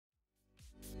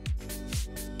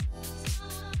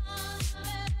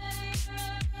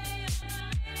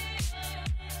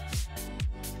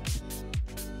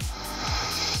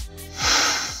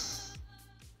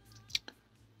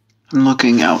I'm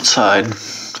looking outside.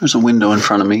 There's a window in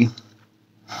front of me.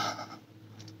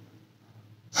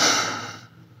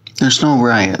 There's no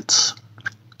riots.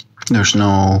 There's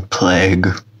no plague.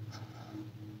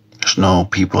 There's no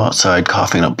people outside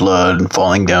coughing up blood and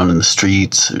falling down in the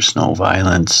streets. There's no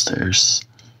violence. There's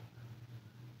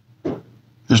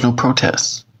no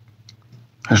protests.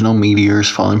 There's no meteors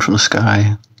falling from the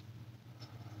sky.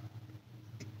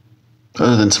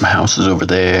 Other than some houses over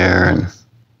there, and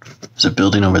there's a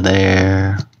building over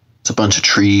there. It's a bunch of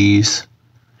trees.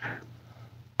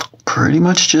 Pretty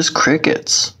much just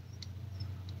crickets.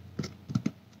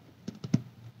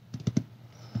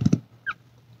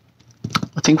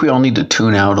 I think we all need to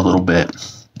tune out a little bit.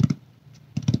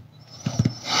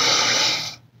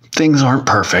 Things aren't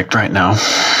perfect right now.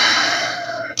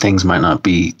 Things might not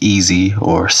be easy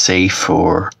or safe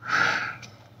or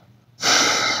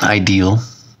ideal.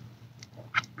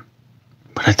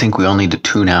 But I think we all need to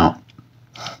tune out.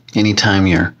 Anytime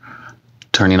you're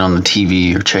turning on the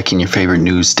TV or checking your favorite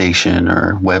news station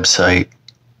or website,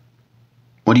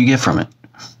 what do you get from it?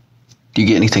 Do you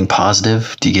get anything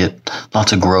positive? Do you get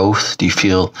lots of growth? Do you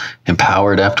feel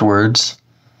empowered afterwards?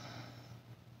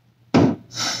 If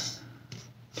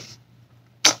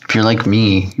you're like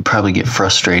me, you probably get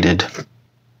frustrated.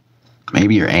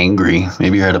 Maybe you're angry.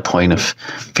 Maybe you're at a point of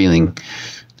feeling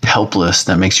helpless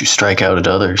that makes you strike out at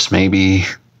others. Maybe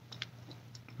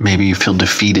you feel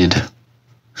defeated.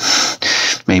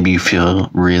 Maybe you feel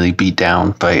really beat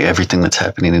down by everything that's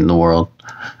happening in the world.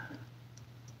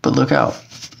 But look out.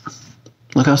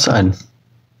 Look outside.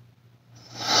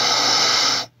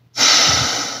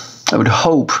 I would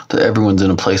hope that everyone's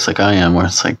in a place like I am, where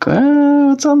it's like,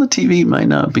 what's on the TV might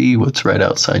not be what's right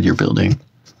outside your building.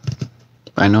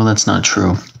 I know that's not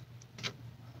true.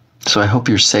 So I hope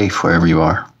you're safe wherever you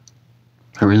are.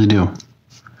 I really do.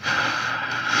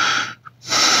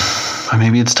 Or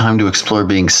maybe it's time to explore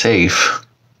being safe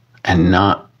and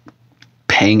not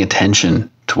paying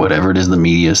attention to whatever it is the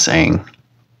media is saying.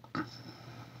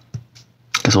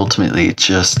 Because ultimately it's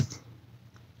just...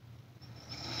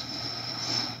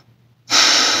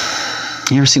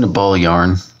 You ever seen a ball of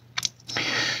yarn?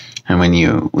 And when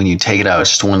you take it out, it's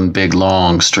just one big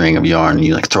long string of yarn, and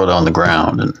you like throw it on the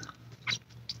ground and it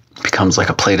becomes like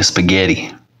a plate of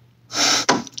spaghetti.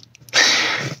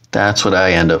 That's what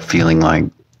I end up feeling like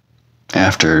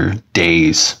after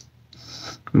days,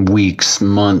 weeks,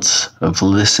 months of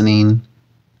listening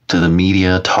to the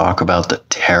media talk about the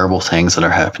terrible things that are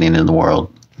happening in the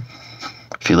world.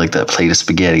 I feel like that plate of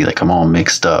spaghetti, like I'm all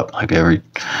mixed up, like everything's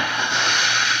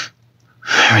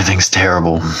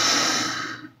terrible.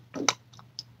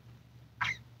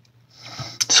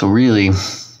 So really,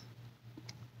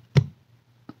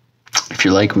 if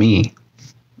you're like me,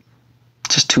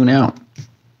 just tune out.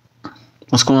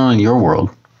 What's going on in your world?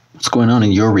 What's going on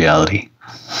in your reality?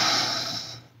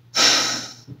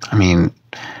 I mean,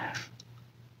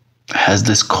 has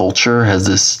this culture,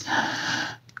 has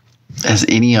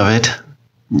any of it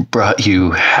brought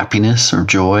you happiness or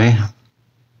joy?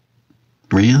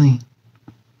 Really?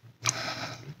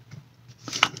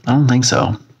 I don't think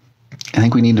so. I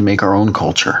think we need to make our own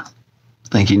culture. I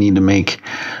think you need to make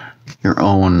your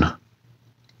own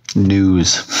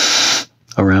news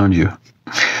around you.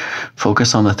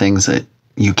 Focus on the things that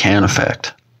you can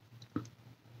affect.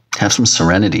 Have some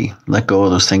serenity. Let go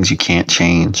of those things you can't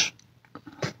change.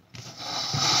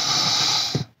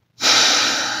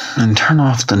 And turn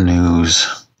off the news.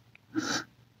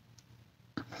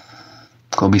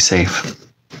 Go be safe.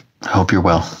 I hope you're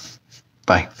well.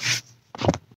 Bye.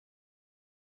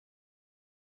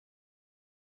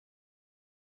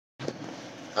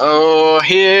 Oh,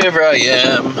 here I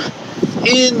am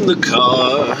in the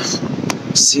car.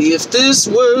 See if this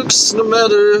works, no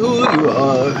matter who you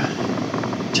are.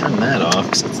 Turn that off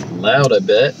because it's loud, I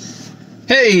bet.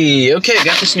 Hey, okay,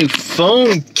 got this new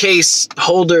phone case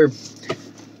holder.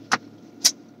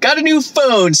 Got a new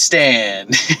phone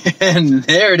stand. And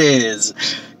there it is.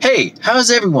 Hey, how's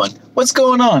everyone? What's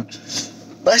going on?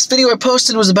 Last video I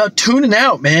posted was about tuning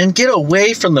out, man. Get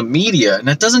away from the media. And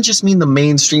that doesn't just mean the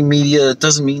mainstream media. It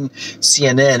doesn't mean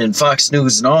CNN and Fox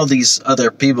News and all these other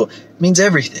people. It means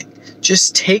everything.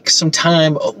 Just take some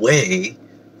time away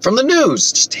from the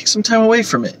news. Just take some time away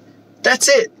from it. That's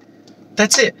it.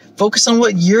 That's it. Focus on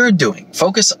what you're doing.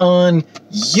 Focus on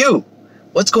you.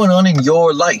 What's going on in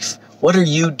your life? What are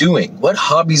you doing? What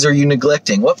hobbies are you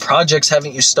neglecting? What projects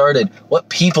haven't you started? What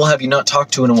people have you not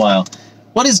talked to in a while?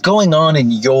 What is going on in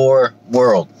your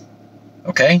world?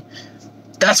 Okay?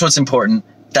 That's what's important.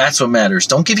 That's what matters.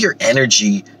 Don't give your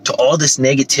energy to all this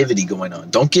negativity going on.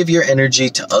 Don't give your energy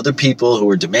to other people who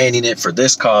are demanding it for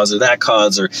this cause or that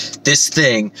cause or this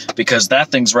thing because that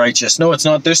thing's righteous. No, it's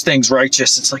not. This thing's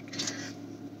righteous. It's like,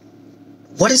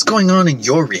 what is going on in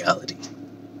your reality?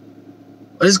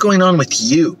 What is going on with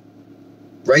you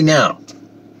right now?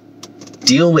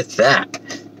 Deal with that.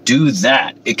 Do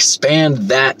that. Expand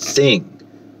that thing.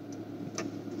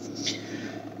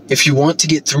 If you want to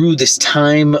get through this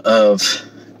time of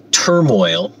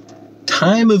turmoil,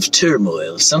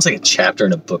 sounds like a chapter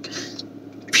in a book.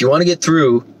 If you want to get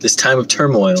through this time of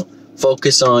turmoil,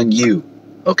 focus on you,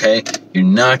 okay? You're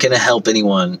not going to help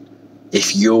anyone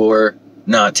if you're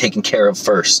not taken care of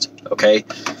first, okay?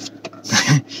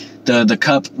 The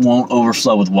cup won't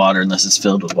overflow with water unless it's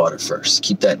filled with water first.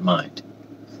 Keep that in mind.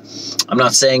 I'm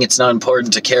not saying it's not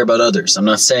important to care about others. I'm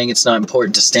not saying it's not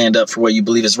important to stand up for what you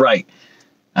believe is right.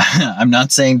 I'm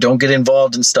not saying don't get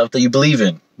involved in stuff that you believe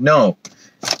in. No.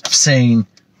 I'm saying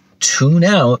tune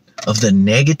out of the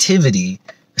negativity,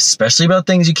 especially about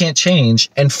things you can't change,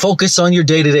 and focus on your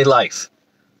day-to-day life.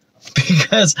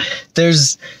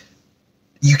 Because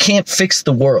you can't fix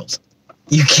the world.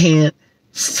 You can't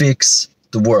fix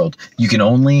the world. You can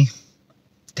only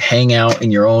hang out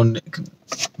in your own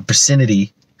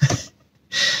vicinity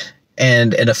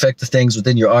and affect the things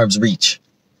within your arm's reach.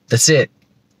 That's it.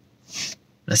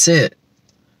 That's it.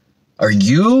 Are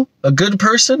you a good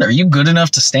person? Are you good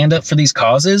enough to stand up for these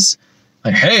causes?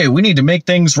 Like, hey, we need to make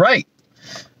things right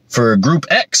for group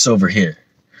X over here.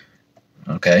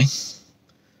 Okay.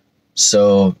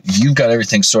 So you've got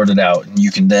everything sorted out and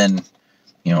you can then,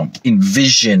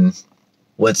 envision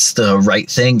what's the right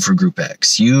thing for group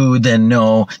X. You then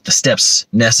know the steps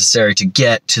necessary to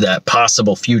get to that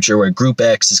possible future where group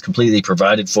X is completely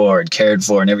provided for and cared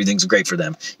for and everything's great for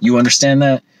them. You understand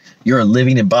that? You're a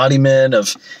living embodiment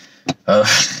of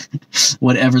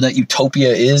whatever that utopia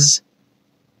is.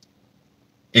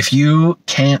 If you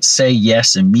can't say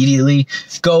yes immediately,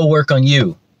 go work on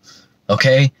you.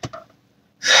 Okay?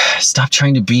 Stop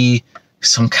trying to be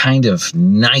some kind of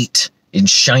knight in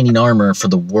shining armor for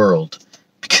the world.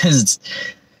 Because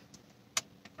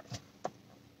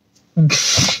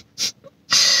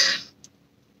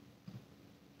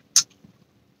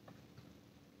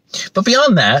but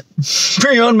beyond that,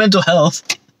 for your own mental health,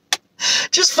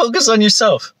 just focus on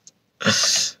yourself.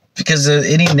 Because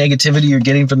any negativity you're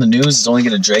getting from the news is only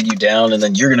going to drag you down, and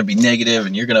then you're going to be negative,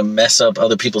 and you're going to mess up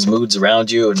other people's moods around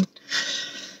you, and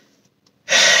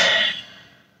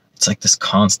it's like this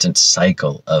constant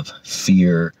cycle of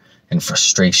fear and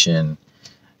frustration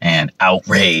and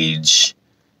outrage.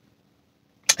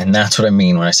 And that's what I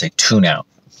mean when I say tune out.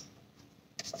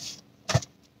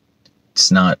 It's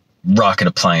not rocket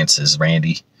appliances,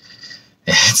 Randy.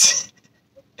 It's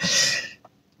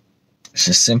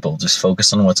just simple. Just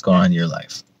focus on what's going on in your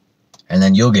life. And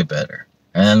then you'll get better.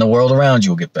 And then the world around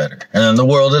you will get better. And then the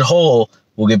world as a whole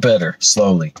will get better,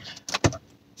 slowly.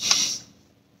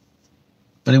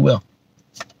 But it will.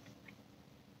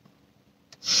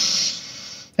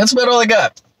 That's about all I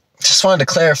got. Just wanted to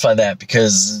clarify that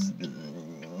because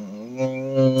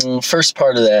first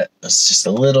part of that was just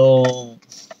a little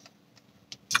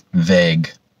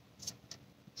vague.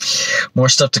 More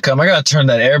stuff to come. I gotta turn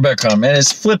that air back on, man.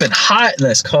 It's flipping hot in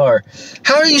this car.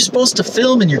 How are you supposed to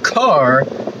film in your car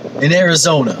in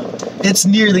Arizona? It's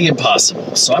nearly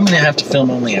impossible. So I'm gonna have to film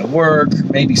only at work,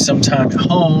 maybe sometime at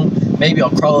home. Maybe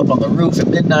I'll crawl up on the roof at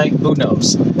midnight. Who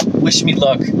knows? Wish me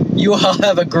luck. You all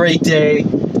have a great day.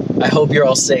 I hope you're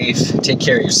all safe. Take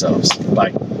care of yourselves. Bye.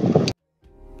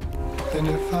 And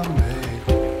if I may,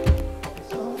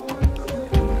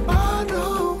 I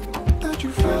know that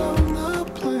you found the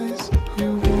place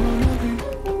you wanna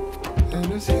be,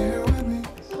 and it's here.